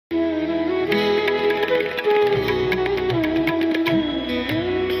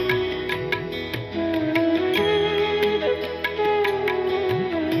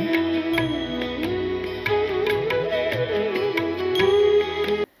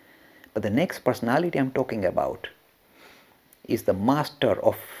But the next personality I'm talking about is the master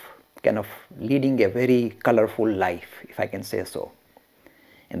of kind of leading a very colorful life, if I can say so.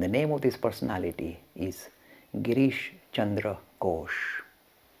 And the name of this personality is Girish Chandra Ghosh.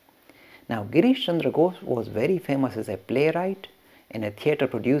 Now, Girish Chandra Ghosh was very famous as a playwright and a theatre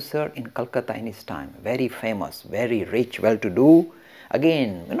producer in Calcutta in his time. Very famous, very rich, well-to-do.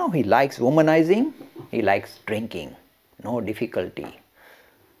 Again, he likes womanizing, he likes drinking, no difficulty.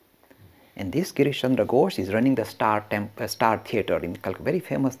 And this Girish Chandra Ghosh is running the Star Theatre in Calcutta, very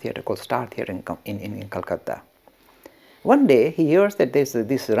famous theatre called Star Theatre in Calcutta. One day he hears that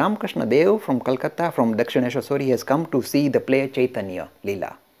this Ramakrishna Dev from Calcutta, from Dakshineshwar, he has come to see the play Chaitanya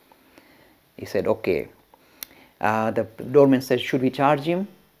Leela. He said, okay. The doorman said, should we charge him?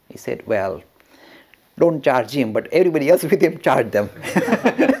 He said, well, don't charge him, but everybody else with him, charge them.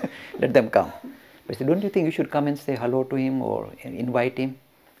 Let them come. But he said, don't you think you should come and say hello to him or invite him?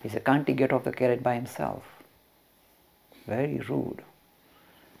 He said, can't he get off the carriage by himself? Very rude.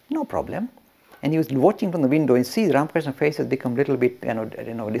 No problem. And he was watching from the window and sees Ramakrishna's face has become a little bit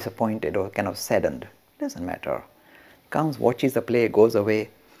disappointed or kind of saddened. Doesn't matter. Comes, watches the play, goes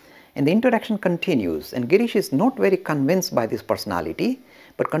away. And the interaction continues. And Girish is not very convinced by this personality,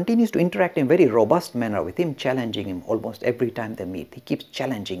 but continues to interact in a very robust manner with him, challenging him almost every time they meet. He keeps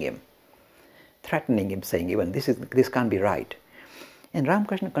challenging him, threatening him, saying even this can't be right. And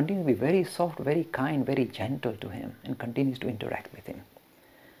Ramakrishna continues to be very soft, very kind, very gentle to him and continues to interact with him.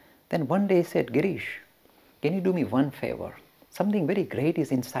 Then one day he said, Girish, can you do me one favor? Something very great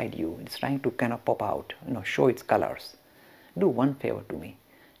is inside you. It's trying to kind of pop out, show its colors. Do one favor to me.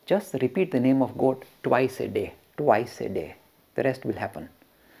 Just repeat the name of God twice a day. The rest will happen.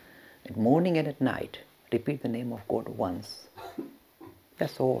 At morning and at night, repeat the name of God once.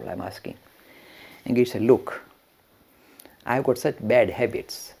 That's all I'm asking. And Girish said, look, I've got such bad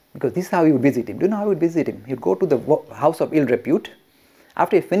habits. Because this is how he would visit him. Do you know how he would visit him? He'd go to the house of ill repute.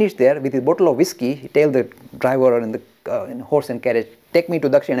 After he finished there with his bottle of whiskey, he'd tell the driver in the horse and carriage, take me to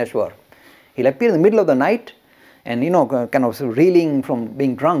Dakshineshwar. He'll appear in the middle of the night and, kind of reeling from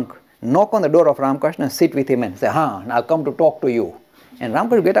being drunk, knock on the door of Ramakrishna and sit with him and say, I'll come to talk to you. And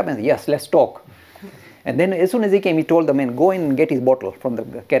Ramakrishna would get up and say, yes, let's talk. And then as soon as he came, he told the man, go in and get his bottle from the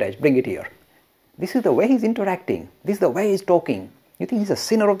carriage, bring it here. This is the way he's interacting. This is the way he's talking. You think he's a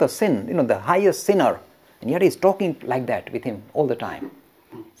sinner of the sin, the highest sinner. And yet he's talking like that with him all the time.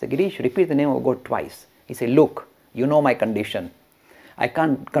 So Girish, repeat the name of God twice. He said, look, you know my condition. I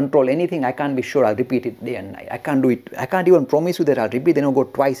can't control anything. I can't be sure I'll repeat it day and night. I can't do it. I can't even promise you that I'll repeat the name of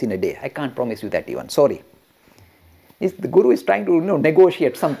God twice in a day. I can't promise you that even. Sorry. The Guru is trying to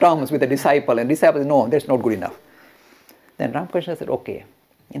negotiate some terms with the disciple, and the disciple says, no, that's not good enough. Then Ramakrishna said, okay,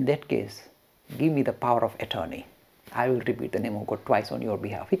 in that case, give me the power of attorney. I will repeat the name of God twice on your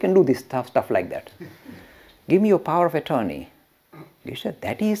behalf. He can do this stuff like that. Give me your power of attorney. He said,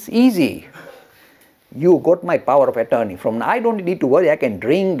 that is easy. You got my power of attorney. From now, I don't need to worry. I can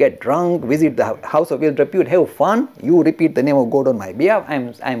drink, get drunk, visit the house of ill repute, have fun. You repeat the name of God on my behalf.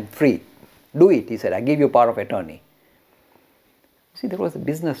 I'm free. Do it. He said, I give you power of attorney. See, there was a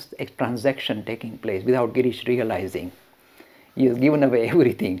business transaction taking place without Girish realizing. He has given away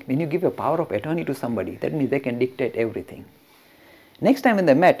everything. When you give a power of attorney to somebody, that means they can dictate everything. Next time when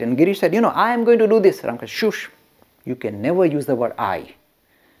they met, and Girish said, I am going to do this. Ramakrishna, shush. You can never use the word I.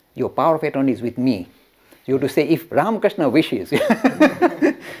 Your power of attorney is with me. You have to say, if Ramakrishna wishes.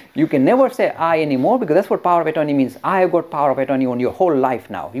 You can never say I anymore, because that's what power of attorney means. I have got power of attorney on your whole life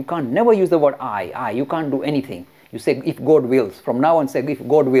now. You can't never use the word I. You can't do anything. You say, if God wills. From now on, say, if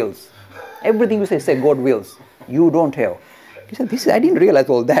God wills. Everything you say God wills. You don't have. He said, I didn't realize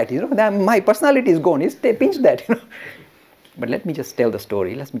all that. My personality is gone. It's pinch that. But let me just tell the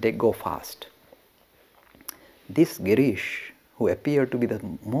story. Let me go fast. This Girish, who appeared to be the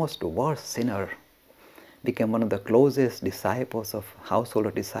most worst sinner, became one of the closest disciples of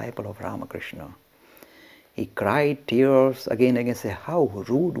household disciple of Ramakrishna. He cried tears again and again, say, how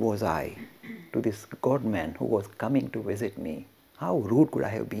rude was I to this God-man who was coming to visit me? How rude could I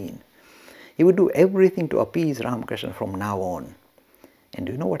have been? He would do everything to appease Ramakrishna from now on. And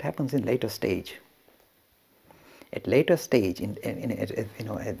do you know what happens in later stage? At later stage, when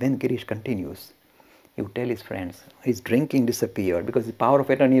Girish continues, he would tell his friends, his drinking disappeared because the power of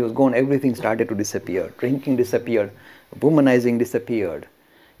attorney was gone, everything started to disappear. Drinking disappeared, womanizing disappeared,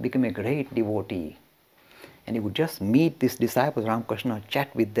 became a great devotee. And he would just meet these disciples, Ramakrishna,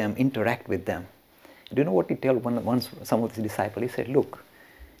 chat with them, interact with them. Do you know what he told once some of his disciples? He said, look,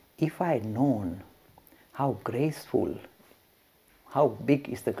 if I had known how graceful, how big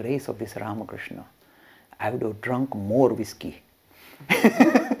is the grace of this Ramakrishna, I would have drunk more whiskey.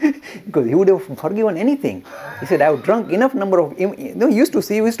 because he would have forgiven anything. He said, I have drunk enough number of, he used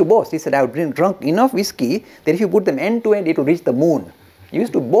to boast. He said, I have drunk enough whiskey that if you put them end to end, it will reach the moon. He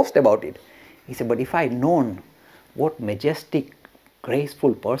used to boast about it. He said, but if I had known what majestic,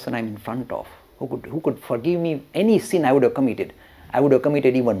 graceful person I'm in front of, who could forgive me any sin I would have committed, I would have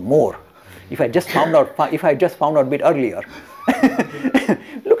committed even more if I just found out a bit earlier.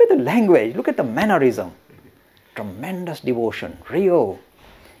 Look at the language, look at the mannerism. Tremendous devotion, real,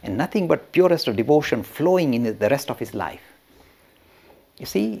 and nothing but purest of devotion flowing in the rest of his life. You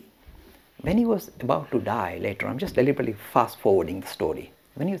see, when he was about to die later, I'm just deliberately fast forwarding the story.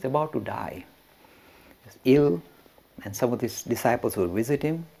 When he was about to die, he was ill, and some of his disciples would visit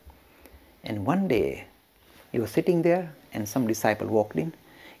him. And one day, he was sitting there, and some disciple walked in.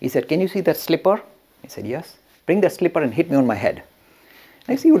 He said, can you see that slipper? He said, yes. Bring that slipper and hit me on my head.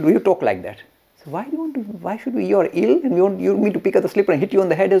 I see, you talk like that. So why should we, you're ill and you want me to pick up the slipper and hit you on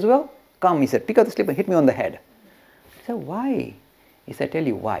the head as well? Come, he said, pick up the slipper and hit me on the head. I said, why? He said, tell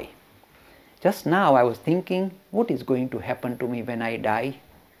you why. Just now I was thinking, what is going to happen to me when I die?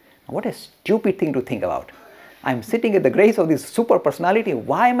 What a stupid thing to think about. I'm sitting at the grace of this super personality.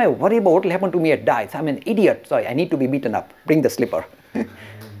 Why am I worried about what will happen to me at die? So I'm an idiot. Sorry, I need to be beaten up. Bring the slipper.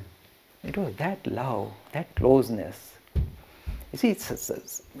 It was that love, that closeness. You see,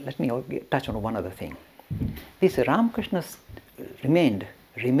 let me touch on one other thing. This Ramakrishna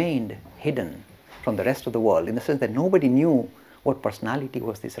remained hidden from the rest of the world in the sense that nobody knew what personality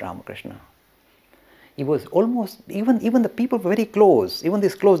was this Ramakrishna. He was almost, even the people very close, even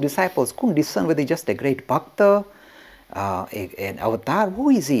these close disciples couldn't discern whether he's just a great bhakta, an avatar. Who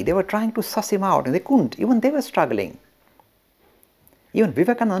is he? They were trying to suss him out and they couldn't. Even they were struggling. Even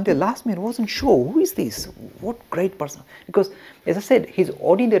Vivekananda until last minute wasn't sure, who is this? What great person? Because, as I said, his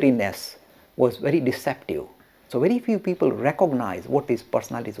ordinariness was very deceptive. So very few people recognize what his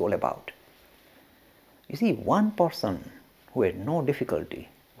personality is all about. You see, one person who had no difficulty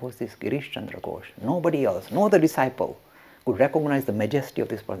was this Girish Chandra Ghosh. Nobody else, no other disciple could recognize the majesty of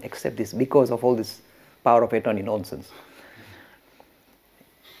this person except this, because of all this power of attorney nonsense.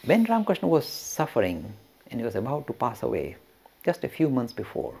 When Ramakrishna was suffering and he was about to pass away, just a few months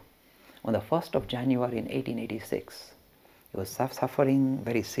before, on the 1st of January in 1886, he was suffering,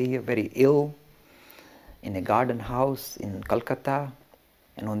 very serious, very ill, in a garden house in Calcutta.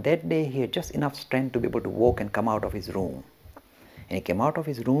 And on that day, he had just enough strength to be able to walk and come out of his room. And he came out of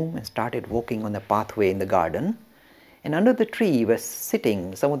his room and started walking on the pathway in the garden. And under the tree were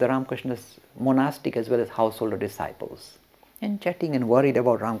sitting some of the Ramakrishna's monastic as well as householder disciples, and chatting and worried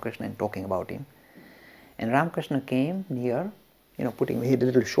about Ramakrishna and talking about him. And Ramakrishna came near, putting a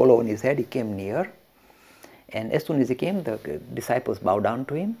little shawl on his head. He came near, and as soon as he came, the disciples bowed down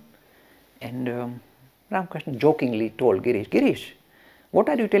to him. And Ramakrishna jokingly told Girish, what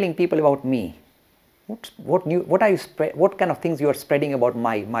are you telling people about me? What kind of things you are spreading about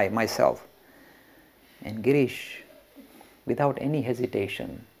myself? And Girish, without any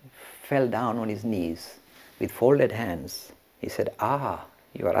hesitation, fell down on his knees with folded hands. He said,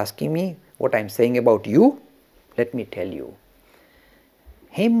 you are asking me what I am saying about you? Let me tell you.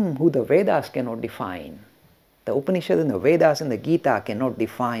 Him who the Vedas cannot define, the Upanishads and the Vedas and the Gita cannot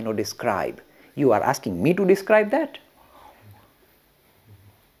define or describe, you are asking me to describe that?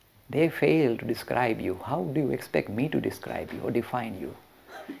 They fail to describe you. How do you expect me to describe you or define you?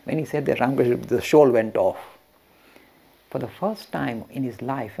 When he said that, the shawl went off. For the first time in his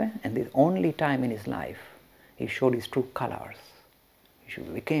life, and the only time in his life, he showed his true colors. He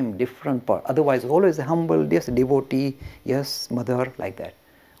became different. Otherwise, always a humble, yes, devotee, yes, mother, like that.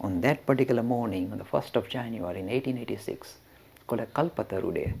 On that particular morning, on the 1st of January in 1886, called a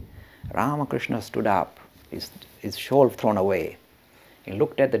Kalpataru day, Ramakrishna stood up, his shawl thrown away. He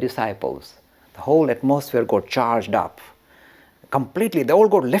looked at the disciples. The whole atmosphere got charged up. Completely, they all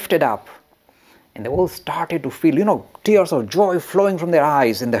got lifted up. And they all started to feel, tears of joy flowing from their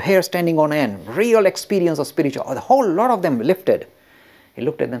eyes and the hair standing on end. Real experience of spiritual. The whole lot of them lifted. He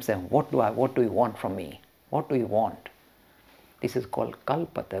looked at them saying, what do you want from me? What do you want? This is called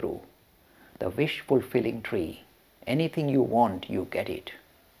Kalpataru, the wish-fulfilling tree. Anything you want, you get it.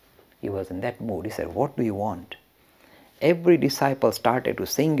 He was in that mood. He said, what do you want? Every disciple started to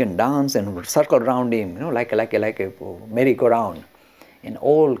sing and dance and circle around him, like a merry-go-round. And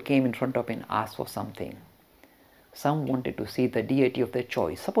all came in front of him and asked for something. Some wanted to see the deity of their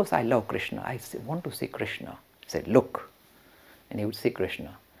choice. Suppose I love Krishna. I want to see Krishna. He said, look. And he would see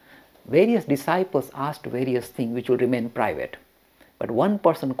Krishna. Various disciples asked various things which will remain private. But one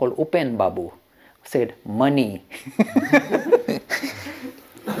person called Upen Babu said, money.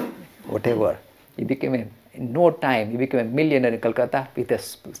 Whatever. He became In no time, he became a millionaire in Calcutta with a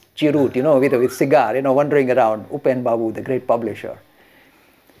chirut, with cigar, wandering around. Upen Babu, the great publisher.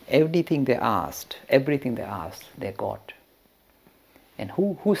 Everything they asked, they got. And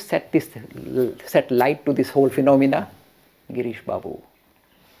who set light to this whole phenomena? Girish Babu.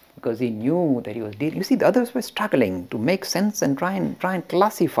 Because he knew that he was dealing. You see, the others were struggling to make sense and try and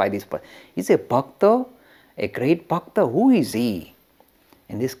classify this person. Is a bhakta, a great bhakta? Who is he?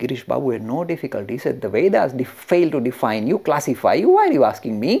 And this Girish Babu had no difficulty. He said, the Vedas fail to define you, classify you. Why are you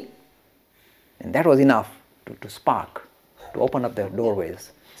asking me? And that was enough to spark, to open up the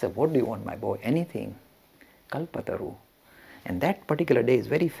doorways. He said, what do you want, my boy? Anything. Kalpataru. And that particular day is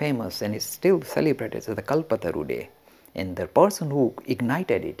very famous and is still celebrated as the Kalpataru day. And the person who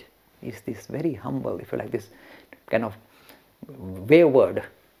ignited it is this very humble, if you like, this kind of wayward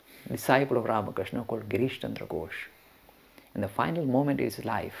disciple of Ramakrishna called Girish Chandra Ghosh. In the final moment of his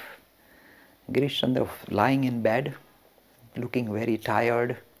life, Girish Chandra lying in bed, looking very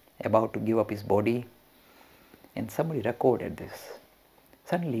tired, about to give up his body, and somebody recorded this.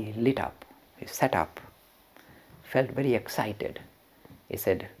 Suddenly he lit up, he sat up, felt very excited. He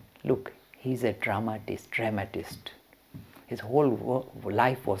said, look, he's a dramatist. His whole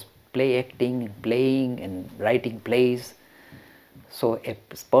life was play acting, playing and writing plays. So a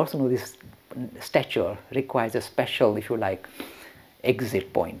person with this stature requires a special, if you like,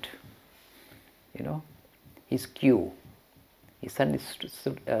 exit point. His cue. He suddenly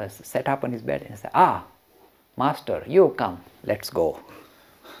sat up on his bed and said, master, you come, let's go.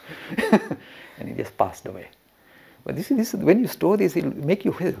 And he just passed away. But this when you store this, it will make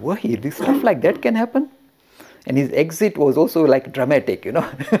you feel, why, this stuff like that can happen? And his exit was also like dramatic,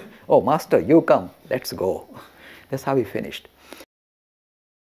 Oh, master, you come, let's go. That's how he finished.